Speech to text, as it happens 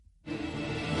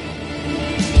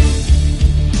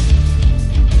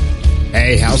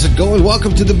Hey, how's it going?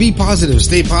 Welcome to the Be Positive,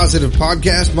 Stay Positive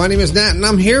podcast. My name is Nat and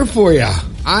I'm here for you.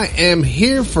 I am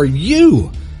here for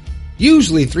you.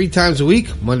 Usually 3 times a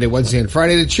week, Monday, Wednesday, and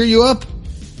Friday to cheer you up,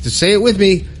 to say it with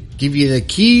me, give you the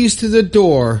keys to the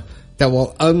door that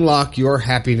will unlock your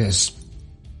happiness.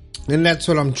 And that's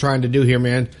what I'm trying to do here,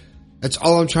 man. That's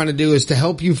all I'm trying to do is to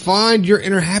help you find your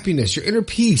inner happiness, your inner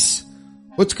peace.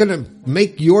 What's going to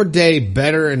make your day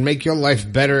better and make your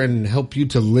life better and help you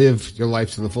to live your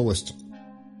life to the fullest.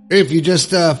 If you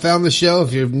just found the show,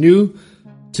 if you're new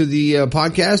to the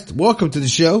podcast, welcome to the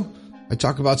show. I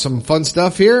talk about some fun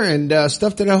stuff here and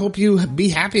stuff that I hope you be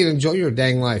happy and enjoy your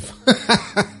dang life.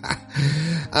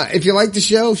 If you like the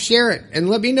show, share it and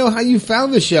let me know how you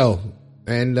found the show.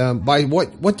 And by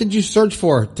what did you search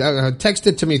for? Text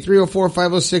it to me,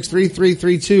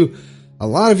 304-506-3332. A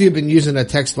lot of you have been using a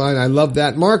text line. I love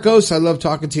that. Marcos, I love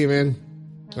talking to you, man.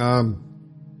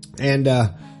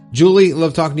 Julie,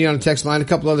 love talking to you on a text line. A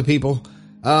couple other people.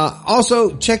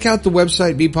 Also, check out the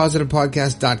website,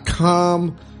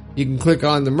 bepositivepodcast.com. You can click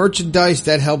on the merchandise.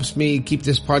 That helps me keep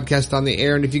this podcast on the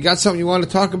air. And if you got something you want to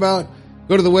talk about,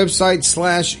 go to the website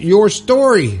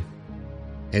 /yourstory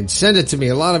and send it to me.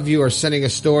 A lot of you are sending a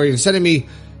story and sending me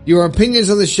your opinions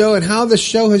on the show and how the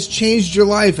show has changed your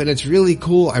life. And it's really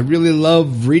cool. I really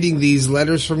love reading these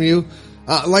letters from you.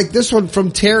 Like this one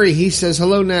from Terry. He says,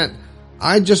 "Hello, Nat.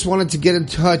 I just wanted to get in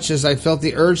touch as I felt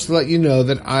the urge to let you know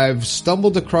that I've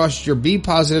stumbled across your Be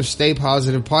Positive, Stay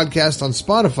Positive podcast on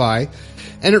Spotify,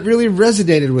 and it really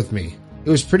resonated with me. It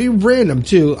was pretty random,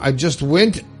 too. I just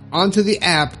went onto the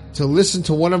app to listen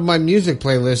to one of my music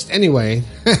playlists anyway,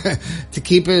 to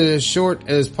keep it as short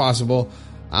as possible.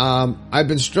 I've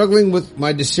been struggling with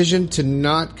my decision to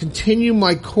not continue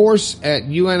my course at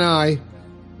UNI,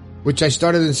 which I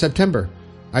started in September.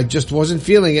 I just wasn't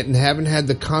feeling it and I've had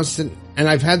the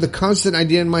constant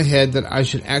idea in my head that I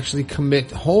should actually commit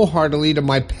wholeheartedly to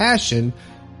my passion,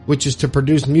 which is to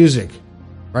produce music."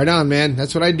 Right on, man.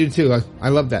 That's what I do too. I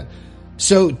love that.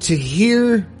 So to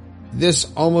hear this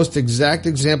almost exact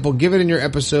example given in your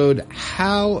episode,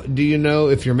 how do you know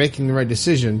if you're making the right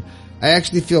decision? I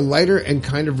actually feel lighter and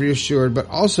kind of reassured, but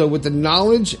also with the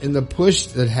knowledge and the push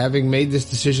that having made this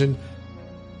decision,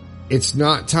 it's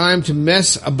not time to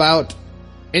mess about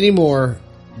anymore,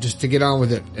 just to get on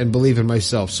with it and believe in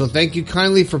myself. So thank you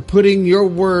kindly for putting your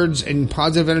words and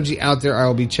positive energy out there. I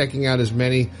will be checking out as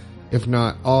many, if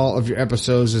not all, of your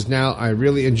episodes as now I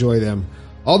really enjoy them.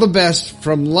 All the best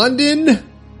from London,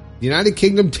 United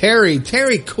Kingdom, Terry.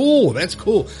 Terry, cool. That's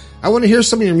cool. I want to hear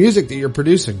some of your music that you're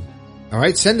producing. All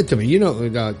right, send it to me. Through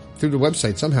the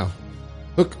website somehow.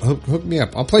 Hook me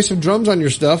up. I'll play some drums on your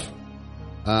stuff.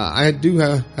 I do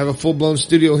have a full-blown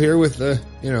studio here with, I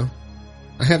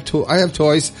have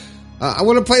toys. I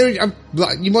want to play.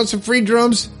 You want some free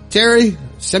drums? Terry,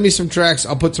 send me some tracks.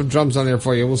 I'll put some drums on there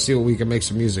for you. We'll see what we can make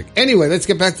some music. Anyway, let's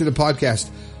get back to the podcast.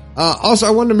 Also, I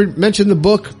wanted to mention the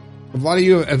book. A lot of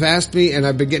you have asked me, and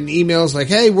I've been getting emails like,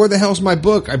 "Hey, where the hell's my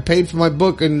book? I paid for my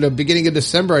book in the beginning of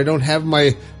December. I don't have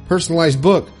my personalized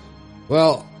book."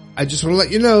 Well, I just want to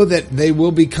let you know that they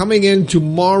will be coming in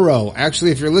tomorrow.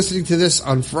 Actually, if you're listening to this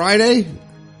on Friday,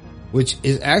 which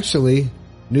is actually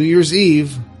New Year's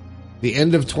Eve, the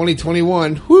end of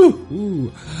 2021.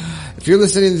 If you're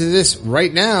listening to this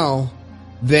right now,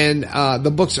 then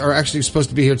the books are actually supposed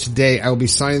to be here today. I will be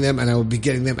signing them and I will be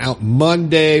getting them out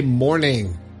Monday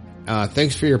morning.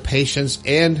 Thanks for your patience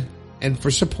and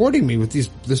for supporting me with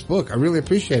this book. I really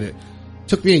appreciate it. It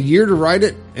took me a year to write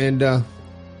it, and a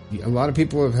lot of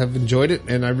people have enjoyed it,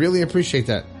 and I really appreciate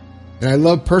that. And I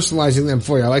love personalizing them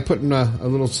for you. I like putting a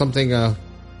little something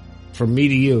from me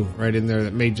to you right in there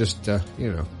that may just,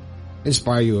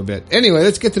 inspire you a bit. Anyway,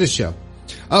 let's get to the show.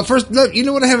 First, you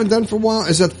know what I haven't done for a while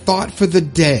is a thought for the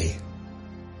day.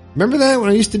 Remember that when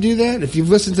I used to do that? If you've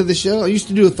listened to the show, I used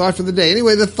to do a thought for the day.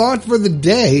 Anyway, the thought for the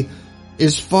day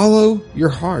is follow your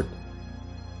heart.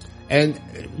 And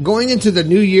going into the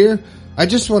new year, I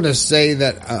just want to say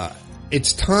that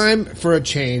it's time for a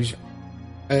change.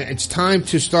 It's time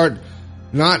to start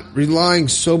not relying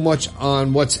so much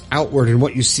on what's outward and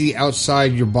what you see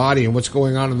outside your body and what's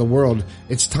going on in the world.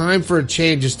 It's time for a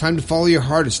change. It's time to follow your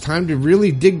heart. It's time to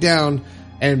really dig down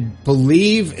and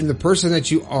believe in the person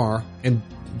that you are and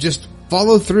just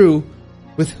follow through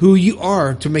with who you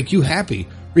are to make you happy,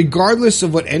 regardless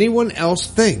of what anyone else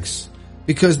thinks,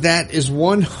 because that is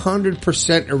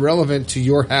 100% irrelevant to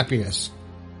your happiness,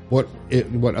 what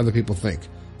other people think.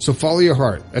 So follow your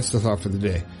heart. That's the thought for the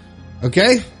day.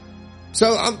 Okay?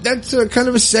 So that's kind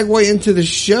of a segue into the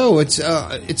show. It's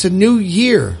a new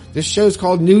year. This show is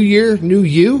called New Year, New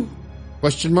You?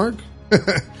 Question mark.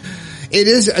 It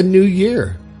is a new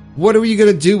year. what are you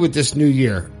going to do with this new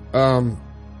year?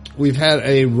 We've had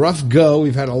a rough go.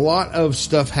 We've had a lot of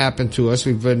stuff happen to us.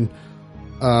 We've been,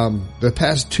 the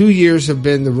past 2 years have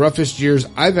been the roughest years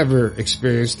I've ever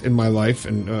experienced in my life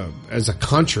and, as a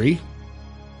country.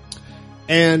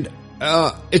 And,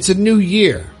 it's a new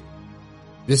year.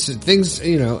 This is things,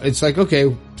 it's like,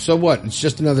 okay, so what? It's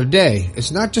just another day.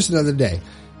 It's not just another day.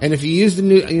 And if you use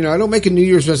the I don't make a New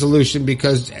Year's resolution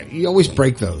because you always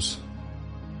break those.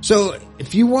 So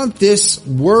if you want this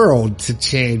world to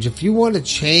change, if you want to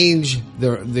change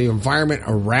the environment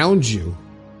around you,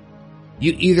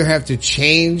 you either have to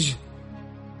change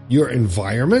your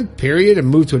environment, period, and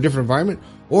move to a different environment,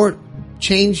 or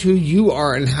change who you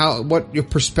are and what your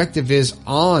perspective is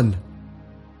on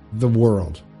the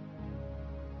world.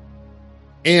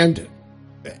 And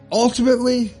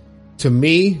ultimately, to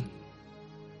me,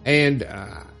 and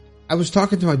I was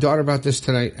talking to my daughter about this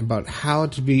tonight, about how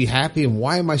to be happy and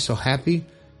why am I so happy?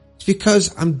 It's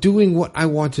because I'm doing what I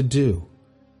want to do.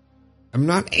 I'm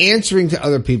not answering to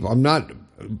other people. I'm not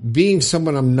being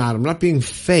someone I'm not. I'm not being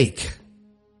fake.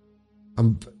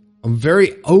 I'm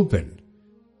very open.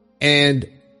 And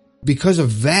because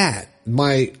of that,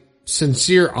 my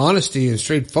sincere honesty and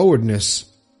straightforwardness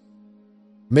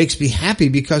makes me happy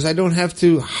because I don't have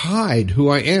to hide who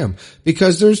I am.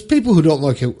 Because there's people who don't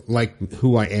like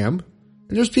who I am,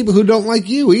 and there's people who don't like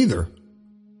you either.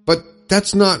 But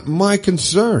that's not my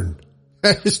concern.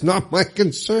 That is not my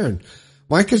concern.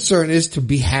 My concern is to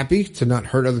be happy, to not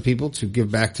hurt other people, to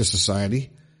give back to society,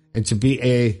 and to be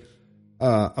a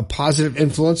positive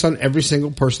influence on every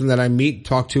single person that I meet,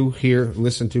 talk to, hear,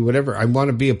 listen to, whatever. I want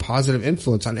to be a positive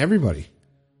influence on everybody.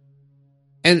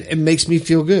 And it makes me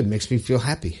feel good, makes me feel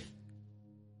happy.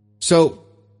 So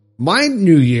my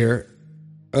new year,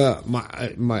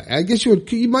 I guess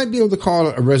you might be able to call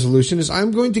it a resolution, is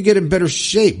I'm going to get in better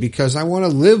shape because I want to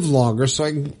live longer so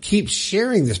I can keep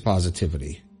sharing this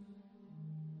positivity.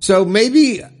 So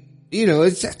maybe,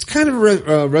 it's kind of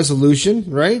a resolution,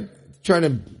 right? Trying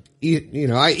to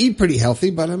eat, I eat pretty healthy,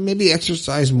 but I maybe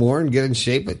exercise more and get in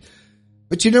shape.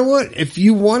 But you know what? If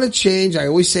you want to change, I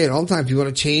always say it all the time, if you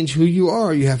want to change who you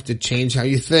are, you have to change how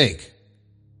you think.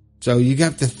 So you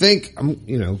have to think,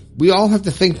 we all have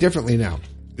to think differently now.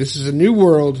 This is a new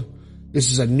world.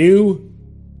 This is a new,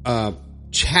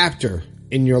 chapter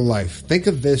in your life. Think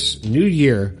of this new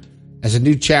year as a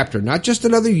new chapter, not just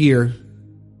another year,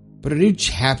 but a new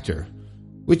chapter,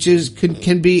 which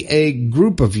can be a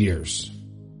group of years.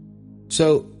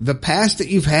 So the past that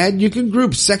you've had, you can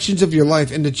group sections of your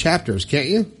life into chapters, can't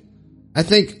you?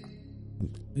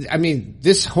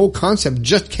 This whole concept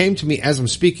just came to me as I'm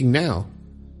speaking now,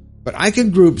 but I can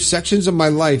group sections of my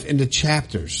life into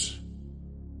chapters.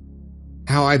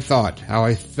 How I thought, how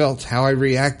I felt, how I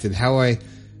reacted, how I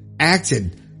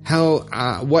acted,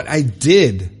 what I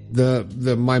did,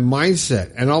 my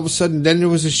mindset, and all of a sudden then there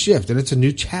was a shift and it's a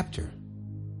new chapter.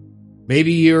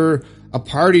 Maybe you're a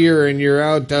partier and you're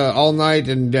out all night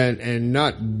and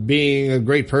not being a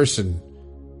great person.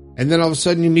 And then all of a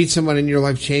sudden you meet someone and your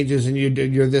life changes and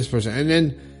you're this person. And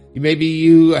then maybe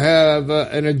you have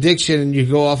an addiction and you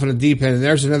go off on a deep end and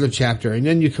there's another chapter. And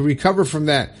then you can recover from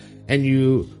that and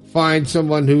you find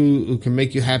someone who can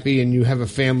make you happy and you have a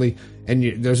family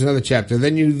and there's another chapter.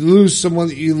 Then you lose someone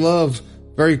that you love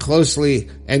very closely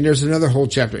and there's another whole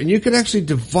chapter. And you can actually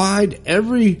divide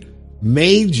every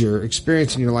major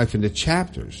experience in your life into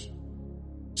chapters.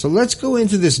 So let's go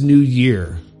into this new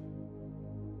year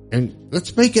and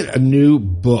let's make it a new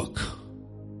book.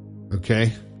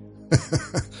 Okay?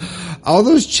 All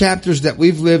those chapters that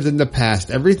we've lived in the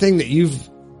past, everything that you've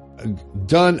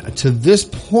done to this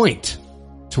point,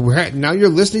 to where now you're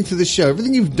listening to the show,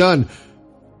 everything you've done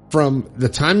from the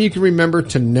time you can remember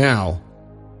to now,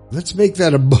 let's make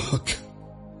that a book.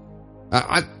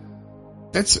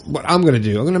 That's what I'm going to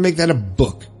do. I'm going to make that a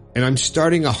book. And I'm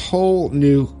starting a whole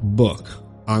new book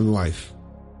on life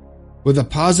with a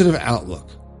positive outlook,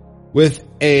 with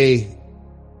a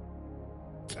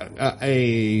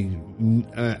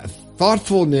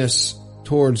thoughtfulness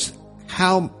towards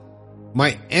how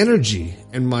my energy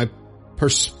and my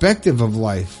perspective of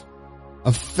life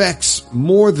affects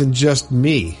more than just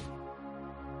me.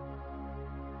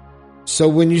 So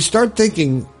when you start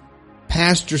thinking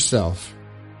past yourself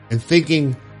and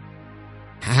thinking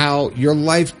how your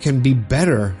life can be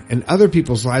better and other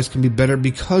people's lives can be better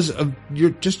because of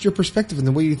your perspective and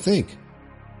the way you think,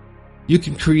 you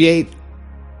can create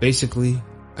basically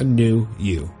a new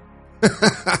you.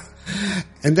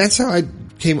 And that's how I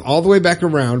came all the way back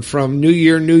around from New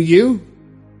Year, New You.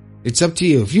 It's up to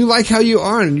you. If you like how you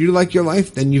are and you like your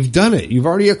life, then you've done it. You've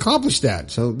already accomplished that.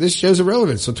 So this show's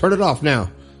irrelevant. So turn it off now.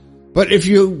 But if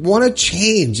you want to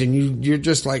change and you're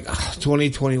just like,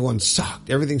 2021 sucked,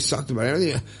 everything sucked about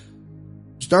everything,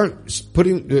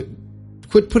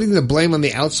 quit putting the blame on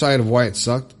the outside of why it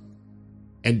sucked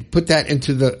and put that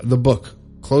into the book.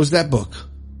 Close that book.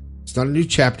 It's not a new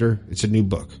chapter. It's a new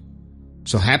book.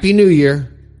 So happy New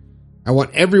Year. I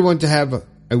want everyone to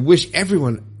I wish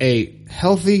everyone a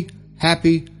healthy,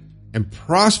 happy, and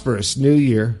prosperous New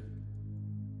Year.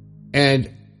 And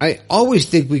I always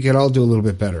think we could all do a little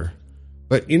bit better.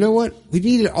 But you know what? We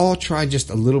need to all try just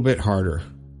a little bit harder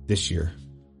this year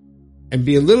and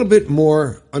be a little bit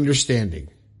more understanding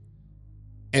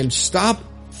and stop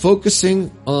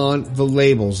focusing on the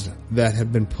labels that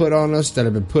have been put on us, that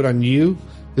have been put on you.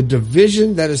 The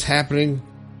division that is happening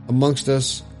amongst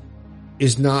us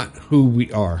is not who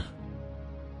we are.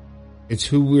 It's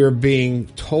who we're being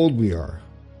told we are.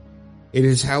 It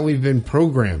is how we've been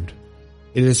programmed.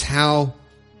 It is how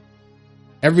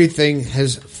everything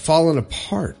has fallen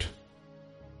apart.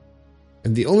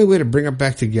 And the only way to bring it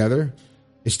back together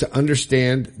is to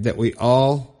understand that we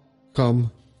all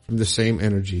come from the same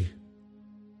energy.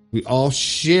 We all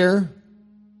share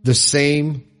the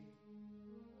same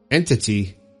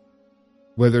entity,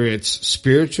 whether it's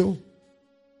spiritual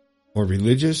or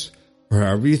religious or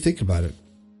however you think about it.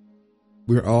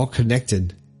 We're all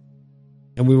connected.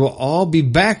 And we will all be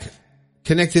back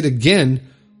connected again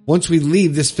once we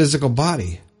leave this physical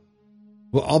body.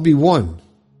 We'll all be one.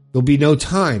 There'll be no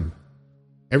time.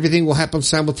 Everything will happen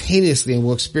simultaneously and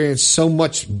we'll experience so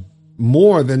much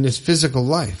more than this physical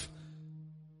life.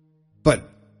 But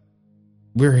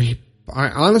I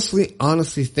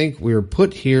honestly think we are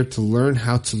put here to learn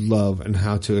how to love and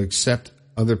how to accept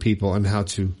other people and how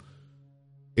to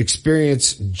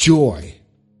experience joy.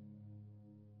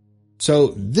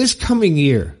 So this coming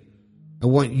year, I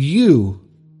want you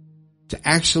to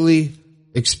actually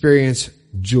experience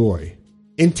joy.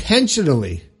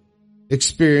 Intentionally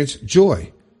experience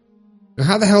joy. Now,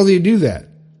 how the hell do you do that?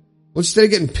 Well, instead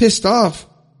of getting pissed off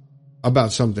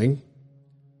about something,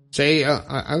 say,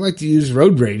 I like to use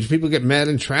road rage. People get mad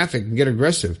in traffic and get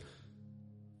aggressive.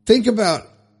 Think about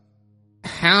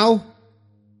how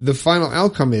the final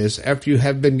outcome is after you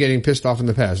have been getting pissed off in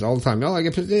the past all the time. Oh, I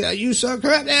get pissed. You suck.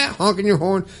 Honking your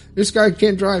horn. This guy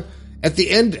can't drive. At the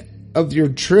end of your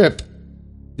trip,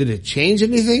 did it change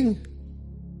anything?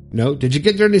 No. Did you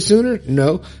get there any sooner?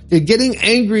 No. Did getting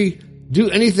angry do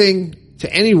anything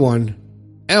to anyone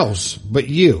else but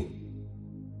you?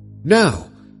 No.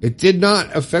 It did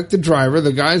not affect the driver.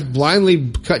 The guy's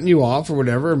blindly cutting you off or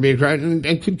whatever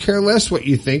and could care less what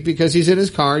you think because he's in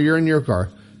his car, you're in your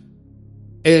car.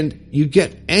 And you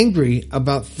get angry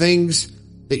about things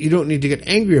that you don't need to get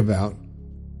angry about.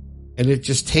 And it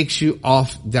just takes you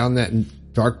off down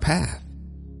that dark path.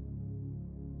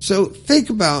 So think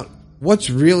about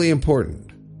what's really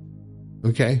important.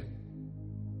 Okay?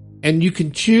 And you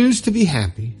can choose to be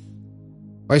happy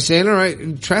by saying, all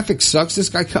right, traffic sucks. This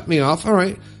guy cut me off. All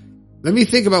right. Let me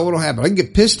think about what will happen. I can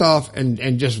get pissed off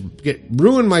and just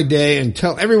ruin my day and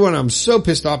tell everyone I'm so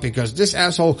pissed off because this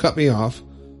asshole cut me off.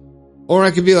 Or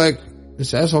I could be like,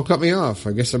 this asshole cut me off.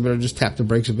 I guess I better just tap the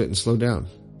brakes a bit and slow down.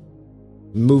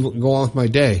 Go on with my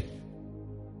day.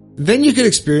 Then you can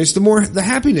experience the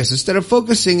happiness instead of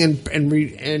focusing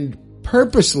and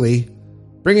purposely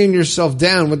bringing yourself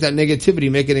down with that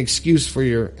negativity, make an excuse for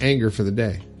your anger for the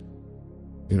day.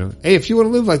 You know, hey, if you want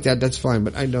to live like that, that's fine,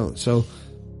 but I don't. So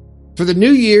for the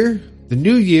new year, the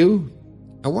new you,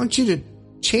 I want you to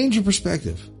change your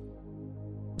perspective.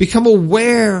 Become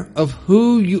aware of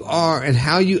who you are and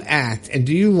how you act, and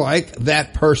do you like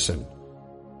that person?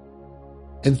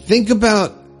 And think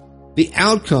about the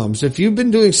outcomes. If you've been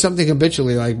doing something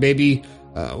habitually, like maybe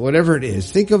whatever it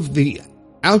is, think of the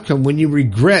outcome when you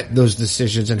regret those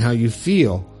decisions and how you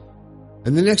feel.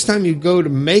 And the next time you go to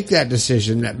make that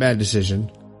decision, that bad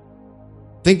decision,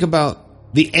 think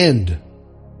about the end,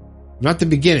 not the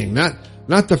beginning, not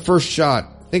the first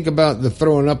shot. Think about the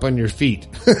throwing up on your feet.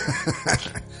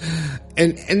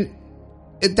 and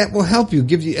that will help you,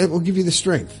 it will give you the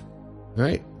strength. All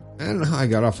right? I don't know how I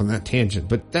got off on that tangent,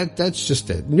 but that's just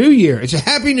it. New year. It's a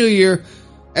happy new year.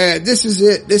 This is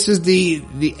it. This is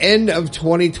the end of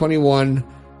 2021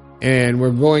 and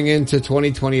we're going into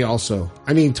 2020 also.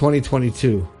 I mean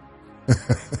 2022.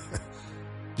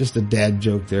 Just a dad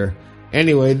joke there.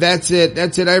 Anyway, that's it.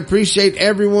 I appreciate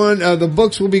everyone. The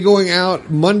books will be going out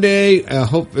Monday.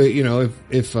 Hope,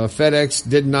 if FedEx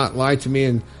did not lie to me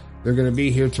and they're going to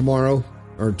be here tomorrow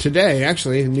or today,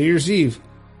 actually, New Year's Eve.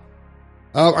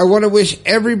 I want to wish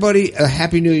everybody a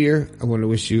happy new year. I want to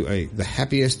wish you the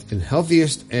happiest and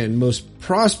healthiest and most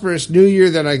prosperous new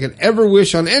year that I could ever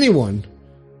wish on anyone.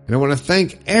 And I want to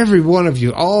thank every one of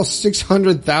you, all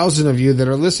 600,000 of you that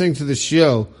are listening to the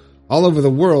show all over the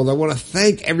world. I want to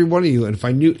thank every one of you. And if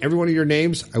I knew every one of your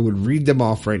names, I would read them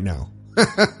off right now.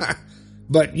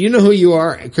 But you know who you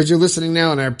are because you're listening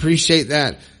now, and I appreciate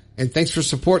that. And thanks for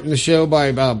supporting the show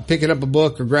by picking up a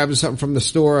book or grabbing something from the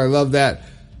store. I love that.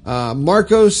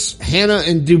 Marcos, Hannah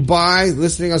in Dubai,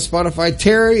 listening on Spotify.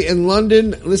 Terry in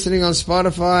London, listening on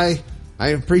Spotify. I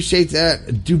appreciate that.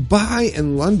 Dubai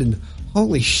and London.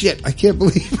 Holy shit, I can't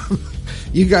believe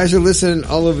you guys are listening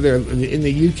all over there in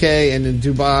the UK and in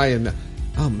Dubai. And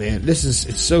oh man,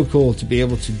 it's so cool to be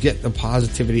able to get the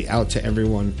positivity out to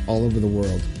everyone all over the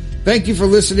world. Thank you for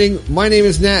listening. My name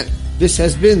is Nat. This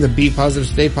has been the Be Positive,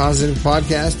 Stay Positive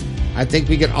podcast. I think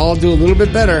we can all do a little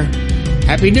bit better.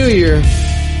 Happy New Year.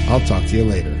 I'll talk to you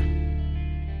later.